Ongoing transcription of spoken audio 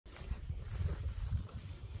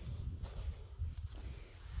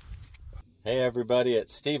Hey everybody,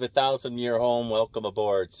 it's Steve, 1,000-Year Home. Welcome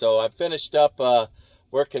aboard. So I've finished up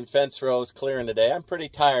working fence rows, clearing today. I'm pretty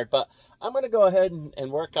tired, but I'm going to go ahead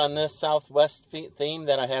and work on this Southwest theme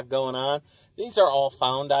that I have going on. These are all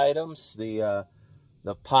found items. The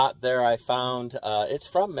pot there I found, it's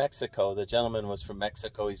from Mexico. The gentleman was from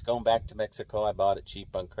Mexico. He's going back to Mexico. I bought it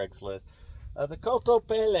cheap on Craigslist. The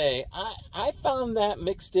Kokopelli, I found that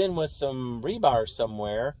mixed in with some rebar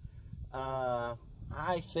somewhere.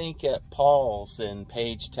 I think at Paul's in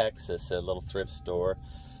Page, Texas, a little thrift store.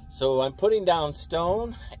 So I'm putting down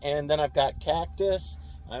stone, and then I've got cactus.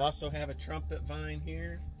 I also have a trumpet vine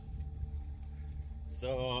here.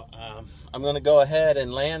 So I'm going to go ahead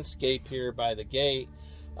and landscape here by the gate.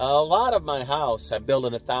 A lot of my house, I'm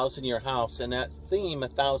building a 1,000-year house, and that theme,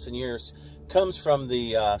 1,000 years, comes from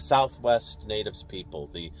the Southwest Natives people.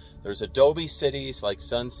 There's adobe cities like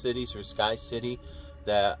Sun Cities or Sky City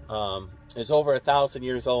that is over 1,000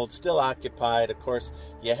 years old, still occupied. Of course,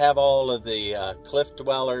 you have all of the cliff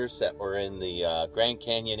dwellers that were in the Grand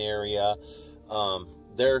Canyon area.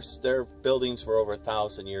 Their buildings were over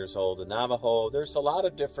 1,000 years old. The Navajo, there's a lot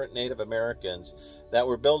of different Native Americans that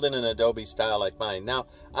were building an adobe style like mine. Now,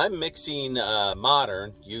 I'm mixing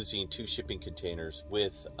modern using 2 shipping containers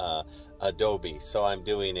with adobe. So I'm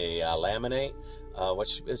doing a laminate,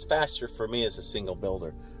 which is faster for me as a single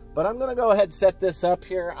builder. But I'm going to go ahead and set this up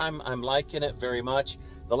here. I'm liking it very much.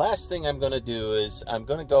 The last thing I'm going to do is I'm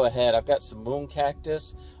going to go ahead. I've got some moon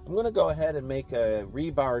cactus. I'm going to go ahead and make a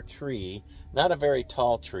rebar tree, not a very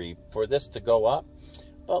tall tree, for this to go up,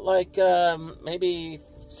 but like maybe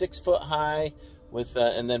 6 foot high, with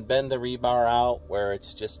and then bend the rebar out where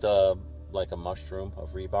it's just like a mushroom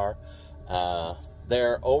of rebar.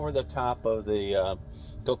 They're over the top of the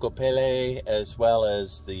Kokopelli, as well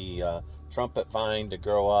as the trumpet vine to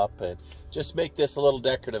grow up, and just make this a little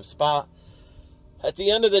decorative spot. At the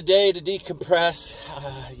end of the day, to decompress,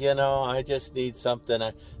 you know, I just need something.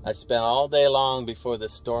 I spent all day long before the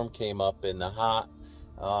storm came up in the hot.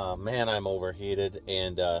 Man, I'm overheated,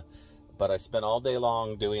 and but I spent all day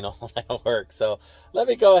long doing all that work. So let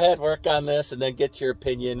me go ahead and work on this, and then get your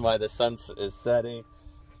opinion while the sun is setting.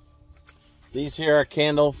 These here are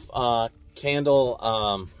candle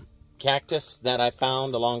cactus that I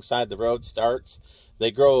found alongside the road starts. They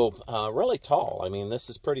grow really tall. I mean, this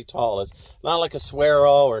is pretty tall. It's not like a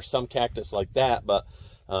swero or some cactus like that, but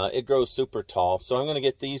it grows super tall. So I'm going to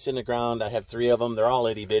get these in the ground. I have 3 of them. They're all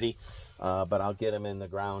itty bitty, but I'll get them in the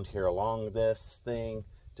ground here along this thing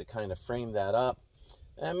to kind of frame that up.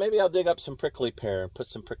 And maybe I'll dig up some prickly pear and put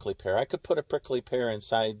some prickly pear. I could put a prickly pear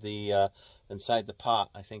inside the pot.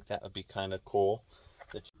 I think that would be kind of cool.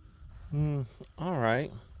 All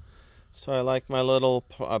right. So I like my little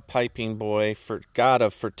piping boy, for god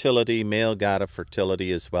of fertility, male god of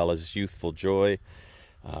fertility, as well as youthful joy.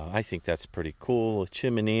 I think that's pretty cool. A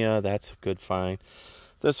chiminea, that's a good find.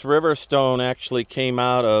 This river stone actually came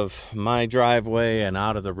out of my driveway and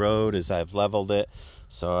out of the road as I've leveled it.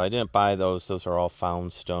 So I didn't buy those. Those are all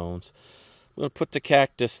found stones. We'll put the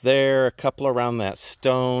cactus there, a couple around that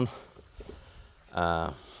stone.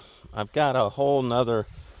 I've got a whole nother...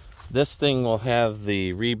 This thing will have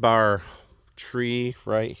the rebar tree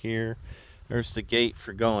right here. There's the gate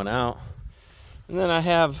for going out. And then I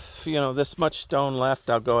have, you know, this much stone left.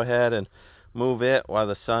 I'll go ahead and move it while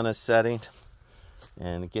the sun is setting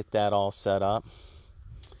and get that all set up.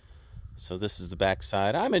 So this is the back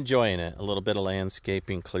side. I'm enjoying it. A little bit of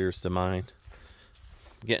landscaping clears the mind.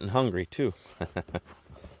 I'm getting hungry too.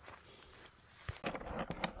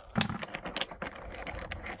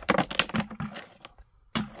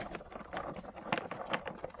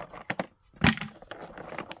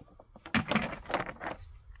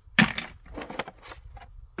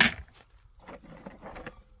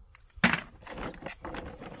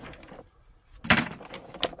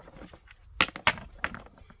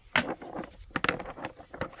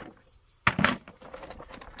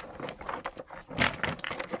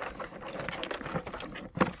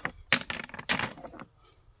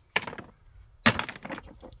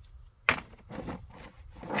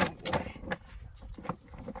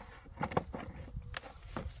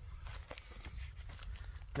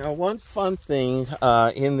 Now, one fun thing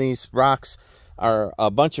in these rocks are a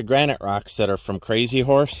bunch of granite rocks that are from Crazy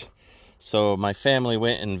Horse. So my family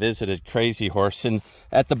went and visited Crazy Horse, and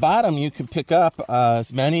at the bottom you can pick up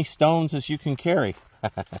as many stones as you can carry.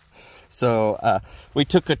 So we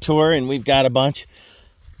took a tour, and we've got a bunch.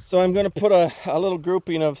 So I'm going to put a little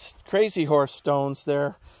grouping of Crazy Horse stones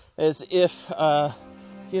there, as if,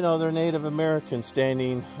 you know, they're Native Americans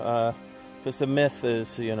standing because the myth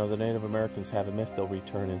is, you know, the Native Americans have a myth they'll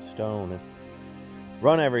return in stone.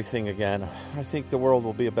 run everything again. I think the world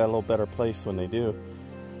will be a little better place when they do.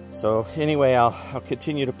 So anyway, I'll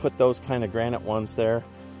continue to put those kind of granite ones there.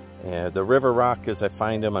 And the river rock, as I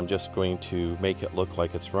find them, I'm just going to make it look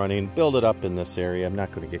like it's running, build it up in this area. I'm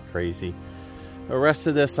not going to get crazy. The rest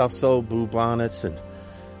of this, I'll sew blue bonnets and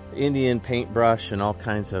Indian paintbrush and all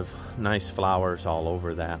kinds of nice flowers all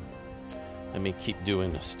over that. Let me keep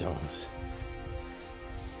doing the stones.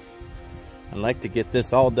 I'd like to get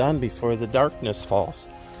this all done before the darkness falls.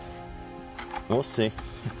 We'll see.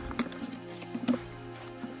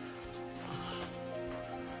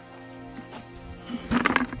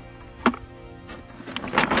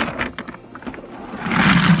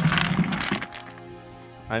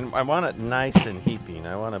 I want it nice and heaping.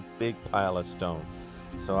 I want a big pile of stone.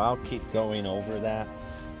 So I'll keep going over that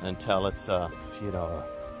until it's you know,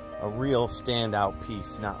 a real standout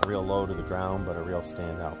piece. Not real low to the ground, but a real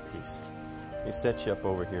standout piece. Let me set you up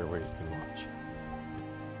over here where you can watch.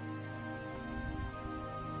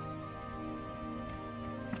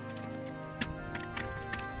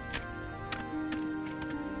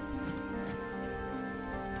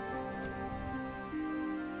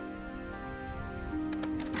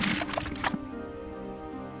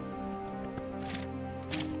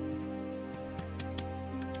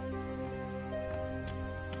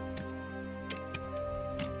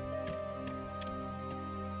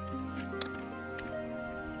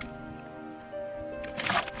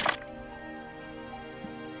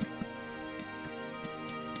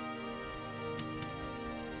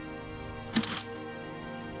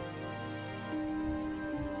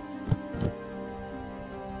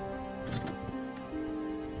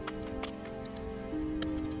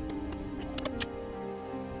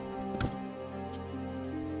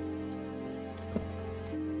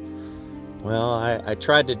 Well, I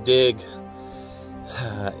tried to dig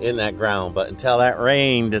in that ground, but until that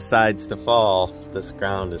rain decides to fall, this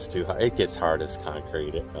ground is too hard. It gets hard as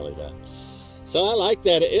concrete, it really does. So I like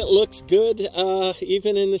that. It looks good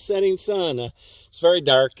even in the setting sun. It's very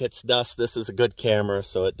dark, it's dusk. This is a good camera,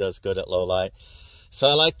 so it does good at low light. So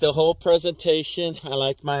I like the whole presentation. I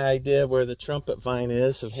like my idea where the trumpet vine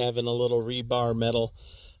is, of having a little rebar metal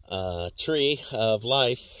tree of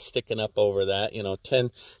life sticking up over that, you know,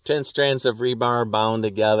 10 strands of rebar bound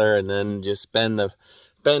together, and then just bend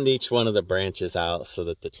each one of the branches out so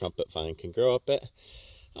that the trumpet vine can grow up it.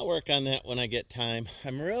 I'll work on that when I get time.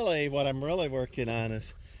 What I'm really working on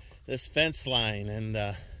is this fence line, and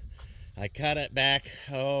I cut it back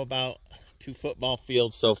about 2 football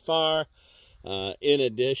fields so far. In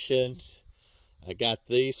addition, I got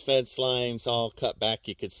these fence lines all cut back.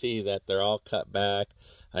 You can see that they're all cut back.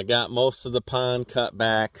 I got most of the pond cut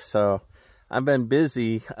back, so I've been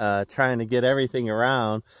busy trying to get everything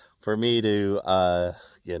around for me to,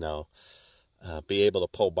 you know, be able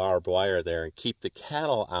to pull barbed wire there and keep the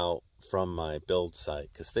cattle out from my build site,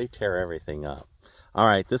 because they tear everything up. All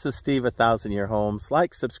right, this is Steve, 1000 Year Homes.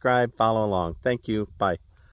 Like, subscribe, follow along. Thank you. Bye.